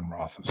the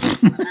Glenrothes.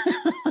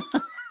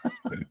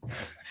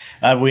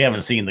 We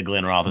haven't seen the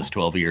Glenrothes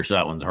 12-year, so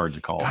that one's hard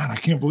to call. God, I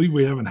can't believe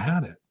we haven't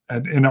had it.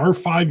 In our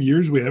 5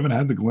 years, we haven't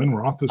had the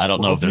Glenrothes 12-year? I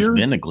don't know if there's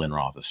been a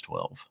Glenrothes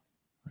 12.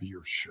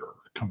 You're sure?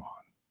 Come on.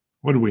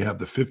 What do we have,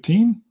 the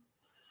 15?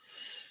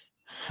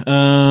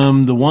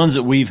 The ones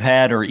that we've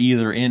had are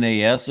either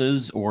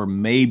NASs or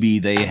maybe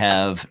they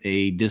have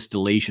a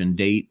distillation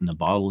date and a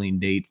bottling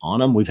date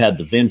on them. We've had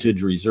the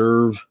vintage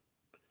reserve.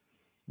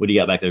 What do you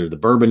got back there? The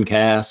bourbon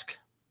cask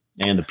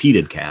and the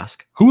peated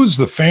cask. Who was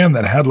the fan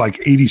that had like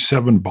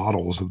 87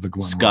 bottles of the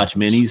Glenrothes? Scotch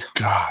minis.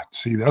 God,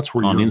 see, that's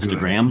where on you're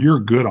Instagram. Good. You're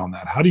good on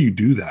that. How do you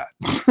do that?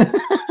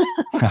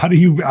 How do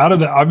you out of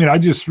the? I mean, I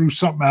just threw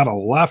something out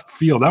of left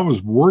field. That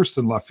was worse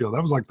than left field.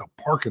 That was like the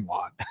parking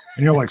lot.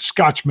 And you're like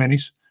Scotch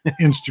minis,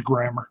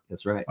 Instagrammer.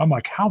 That's right. I'm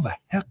like, how the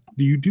heck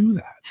do you do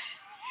that?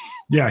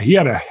 Yeah, he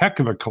had a heck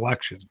of a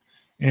collection.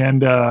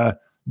 And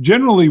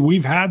generally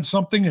we've had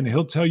something and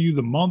he'll tell you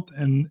the month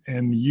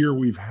and year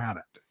we've had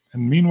it.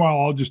 And meanwhile,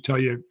 I'll just tell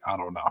you, I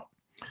don't know.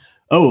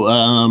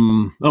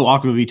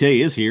 Aqua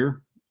Vitae is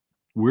here.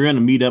 We're going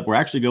to meet up. We're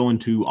actually going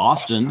to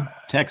Austin,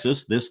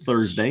 Texas this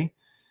Thursday.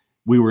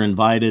 We were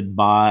invited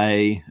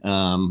by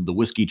the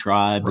Whiskey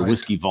Tribe, the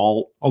Whiskey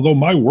Vault. Although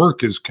my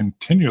work is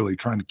continually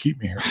trying to keep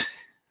me here.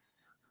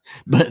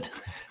 But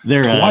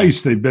they're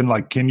twice they've been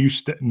like, can you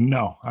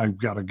no, I've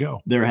got to go.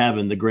 They're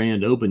having the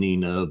grand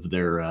opening of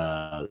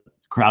their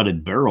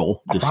Crowded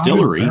Barrel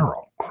distillery.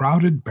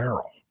 Crowded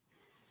Barrel.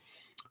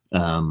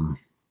 I'm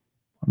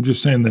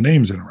just saying the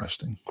name's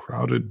interesting.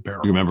 Crowded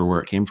Barrel. You remember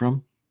where it came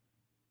from?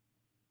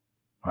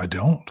 I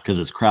don't. Because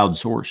it's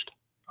crowdsourced.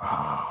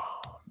 Oh,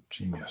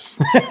 genius.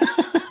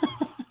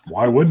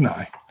 Why wouldn't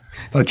I?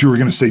 Thought you were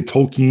going to say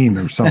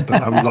Tolkien or something.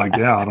 I was like,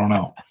 yeah, I don't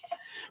know.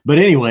 But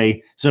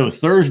anyway, so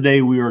Thursday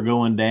we are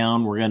going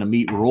down. We're going to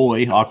meet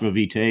Roy, Aqua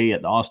Vitae,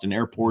 at the Austin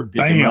airport,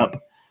 pick him up.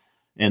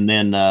 And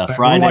then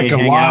Friday,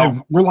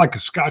 we're like a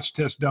Scotch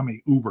test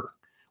dummy Uber.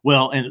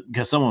 Well, and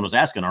because someone was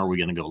asking, are we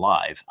going to go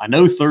live? I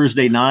know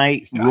Thursday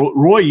night,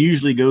 Roy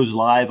usually goes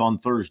live on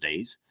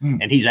Thursdays.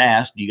 And he's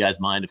asked, do you guys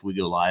mind if we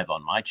go live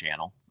on my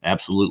channel?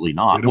 Absolutely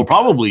not. We'll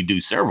probably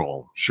do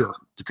several. Sure.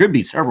 There could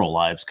be several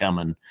lives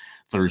coming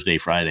Thursday,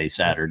 Friday,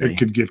 Saturday. It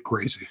could get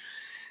crazy.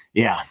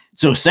 Yeah.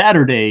 So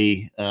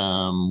Saturday,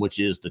 which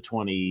is the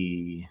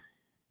 25th,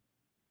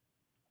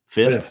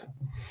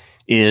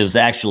 is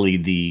actually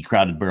the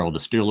Crowded Barrel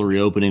Distillery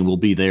opening. We'll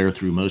be there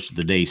through most of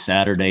the day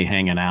Saturday,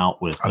 hanging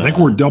out with. I think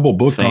we're double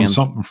booked fans.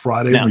 on something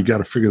Friday. Now, we got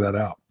to figure that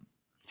out.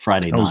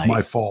 Friday night. That was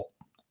my fault.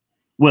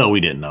 Well, we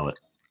didn't know it.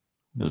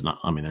 There's not.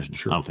 I mean, I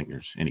don't think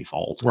there's any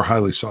fault. We're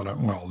highly sought out.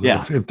 Well,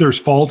 yeah. If there's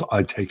fault,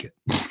 I take it.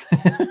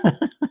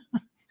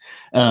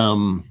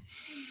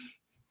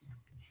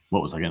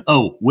 What was I going to?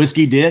 Oh,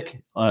 Whiskey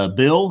Dick.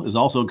 Bill is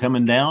also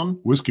coming down.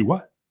 Whiskey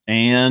what?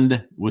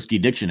 And Whiskey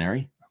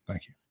Dictionary.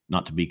 Thank you.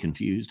 Not to be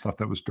confused. Thought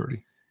that was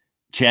dirty.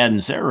 Chad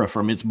and Sarah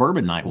from It's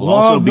Bourbon Night will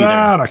also be there.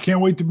 I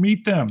can't wait to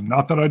meet them.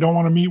 Not that I don't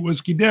want to meet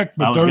Whiskey Dick,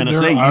 but I was going to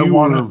say you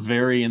were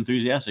very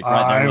enthusiastic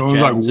right there.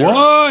 I was like,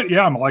 what?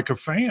 Yeah, I'm like a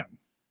fan.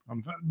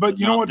 But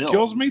you know what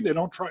kills me? They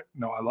don't try.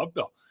 No, I love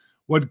Bill.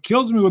 What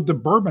kills me with the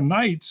Bourbon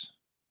Nights?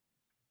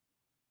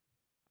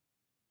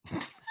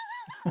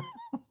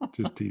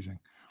 Just teasing.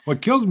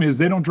 What kills me is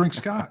they don't drink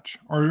Scotch,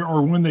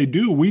 or when they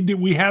do,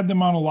 we had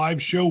them on a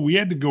live show. We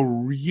had to go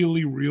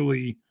really,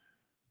 really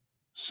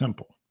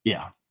simple.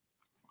 Yeah.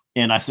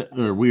 And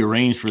we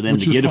arranged for them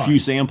to get a few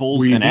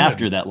samples. And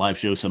after that live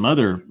show, some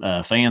other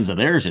fans of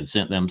theirs had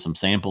sent them some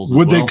samples.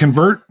 Would they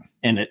convert?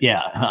 And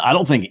I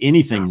don't think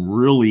anything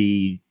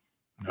really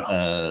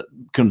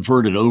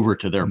converted over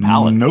to their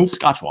palate.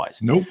 Scotch wise.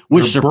 Nope.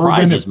 Which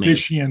surprises me.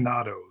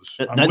 Aficionados.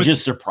 That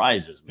just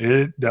surprises me.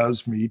 It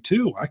does me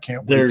too. I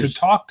can't wait to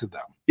talk to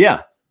them.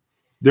 Yeah.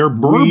 They're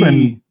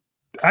bourbon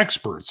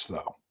experts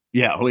though.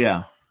 Yeah. Oh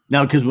yeah.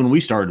 Now, because when we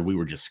started, we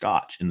were just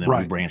Scotch, and then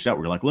we branched out.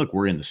 We were like, look,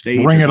 we're in the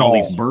States. Bring it all.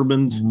 These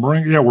bourbons.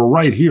 We're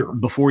right here.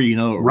 Before you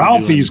know it,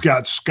 Ralphie's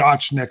got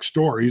Scotch next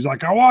door. He's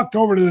like, I walked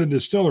over to the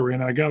distillery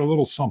and I got a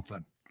little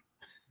something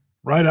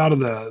right out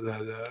of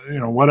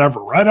the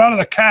whatever, right out of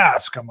the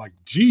cask. I'm like,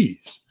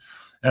 geez.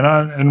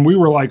 And we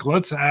were like,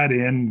 let's add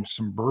in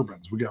some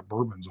bourbons. We got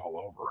bourbons all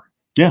over.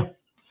 Yeah.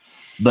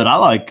 But I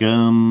like,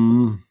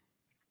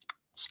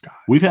 Scotch.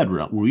 We've had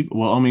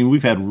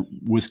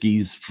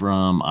whiskeys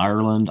from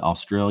Ireland,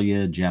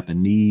 Australia,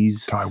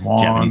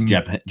 Taiwan,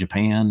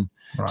 Japan,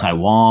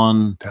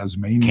 Taiwan,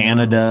 Tasmania,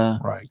 Canada,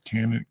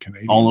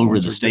 Canadian, all over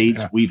the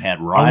States. We've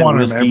had rye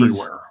whiskeys,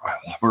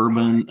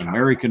 bourbon,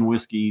 American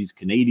whiskeys,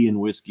 Canadian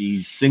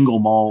whiskeys, single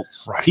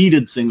malts,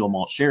 peated single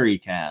malt, sherry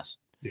cask.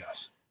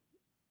 Yes.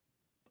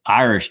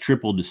 Irish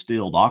triple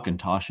distilled,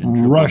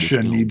 Auchentoshan. Russia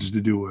distilled. needs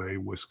to do a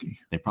whiskey.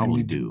 They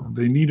probably do.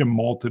 They need a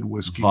malted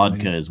whiskey.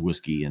 Vodka is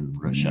whiskey in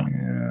Russia.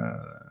 Yeah.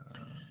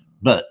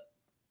 But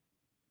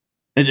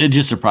it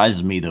just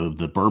surprises me, though,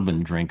 the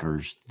bourbon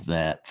drinkers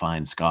that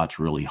find Scotch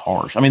really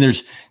harsh. I mean,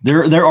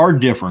 there are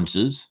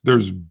differences.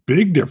 There's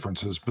big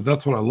differences, but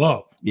that's what I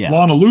love. Yeah.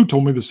 Lana Lou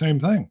told me the same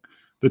thing.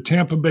 The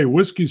Tampa Bay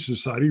Whiskey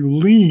Society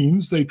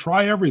leans, they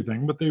try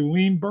everything, but they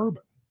lean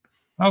bourbon.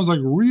 I was like,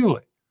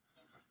 really?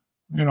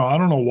 You know, I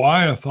don't know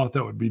why I thought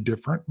that would be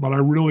different, but I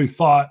really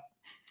thought,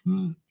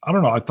 I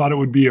don't know. I thought it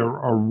would be a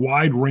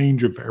wide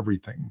range of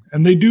everything.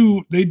 And they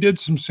did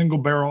some single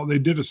barrel. They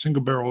did a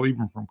single barrel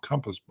even from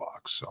Compass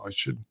Box. So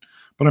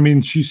but I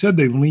mean, she said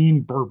they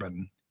lean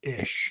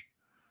bourbon-ish.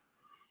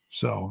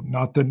 So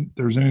not that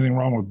there's anything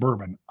wrong with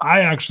bourbon.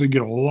 I actually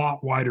get a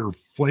lot wider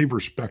flavor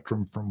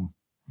spectrum from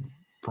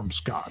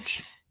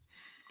Scotch.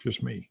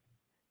 Just me.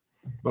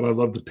 But I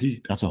love the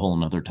peat. That's a whole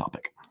nother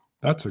topic.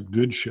 That's a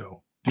good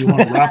show. Do you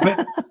want to wrap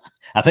it?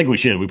 I think we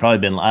should. We've probably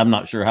been, I'm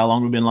not sure how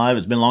long we've been live.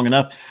 It's been long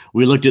enough.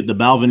 We looked at the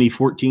Balvenie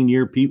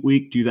 14-year Peat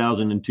Week,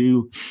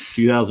 2002,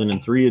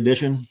 2003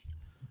 edition.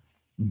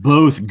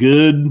 Both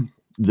good.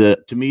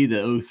 To me,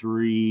 the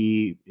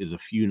 03 is a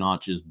few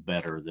notches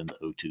better than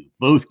the 02.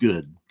 Both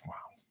good. Wow.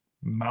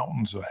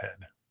 Mountains ahead.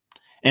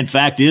 And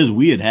fact is,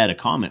 we had a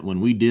comment when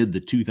we did the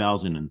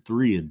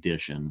 2003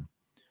 edition.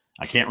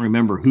 I can't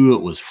remember who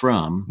it was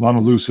from.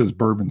 Lana Lou says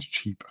bourbon's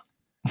cheap.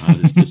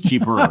 It's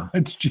cheaper.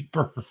 It's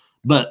cheaper.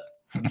 But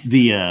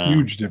the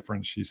huge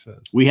difference, she says.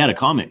 We had a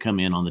comment come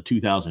in on the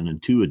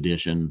 2002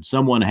 edition.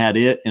 Someone had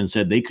it and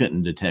said they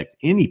couldn't detect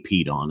any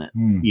peat on it.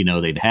 You know,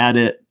 they'd had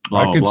it.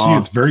 Blah, I could see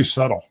it's very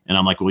subtle. And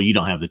I'm like, well, you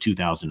don't have the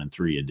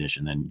 2003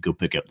 edition. Then go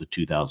pick up the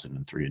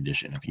 2003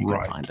 edition if you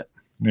can find it.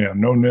 Yeah,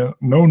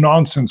 no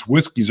nonsense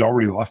whiskey's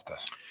already left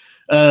us.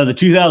 The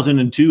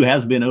 2002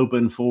 has been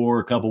open for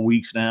a couple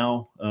weeks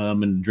now,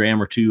 and a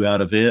dram or two out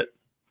of it.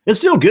 It's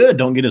still good.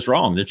 Don't get us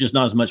wrong. There's just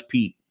not as much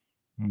peat.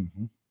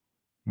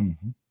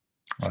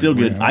 Still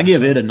good. I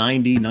give it a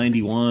 90,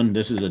 91.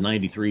 This is a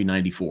 93,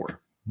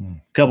 94.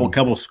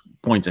 Couple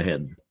points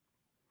ahead.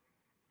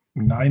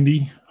 90,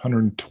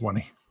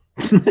 120.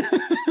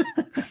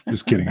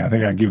 Just kidding. I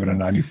think I give it a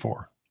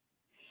 94.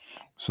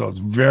 So it's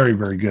very,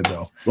 very good,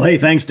 though. Well, hey,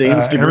 thanks to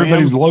Instagram.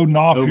 Everybody's loading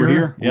off over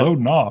here. Yep.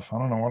 Loading off. I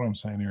don't know what I'm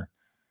saying here.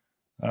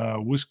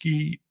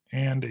 Whiskey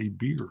and a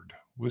beard.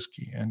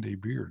 Whiskey and a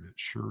beard. It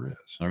sure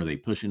is. Are they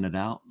pushing it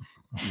out?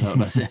 Is that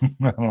what I said?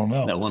 I don't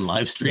know. That one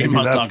live stream Maybe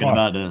I was talking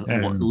about a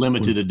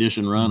limited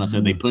edition run. I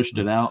said they pushed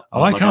it out. I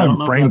like how I'm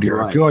framed here.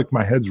 Right. I feel like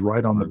my head's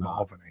right on the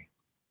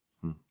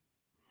Balvenie.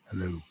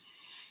 Hello.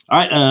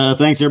 All right.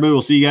 Thanks, everybody.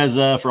 We'll see you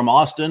guys from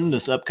Austin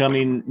this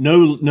upcoming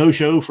no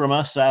show from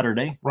us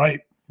Saturday.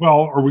 Right.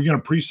 Well, are we going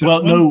to preset?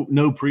 Well,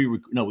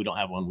 no, we don't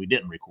have one. We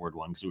didn't record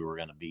one because we were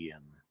going to be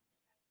in.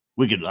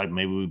 We could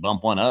maybe we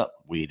bump one up.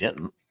 We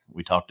didn't.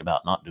 We talked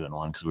about not doing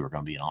one because we were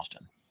going to be in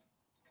Austin.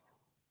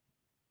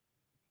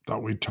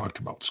 Thought we talked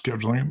about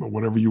scheduling it, but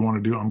whatever you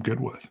want to do, I'm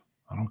good with.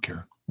 I don't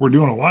care. We're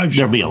doing a live show.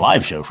 There'll be a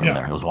live show from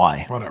there. It was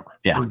why. Whatever.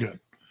 Yeah. We're good.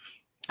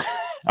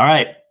 All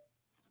right.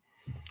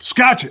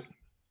 Scotch it.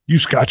 You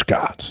Scotch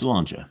gods.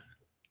 Cilantro.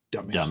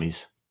 Dummies.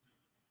 Dummies.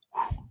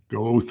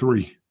 Go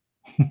 03.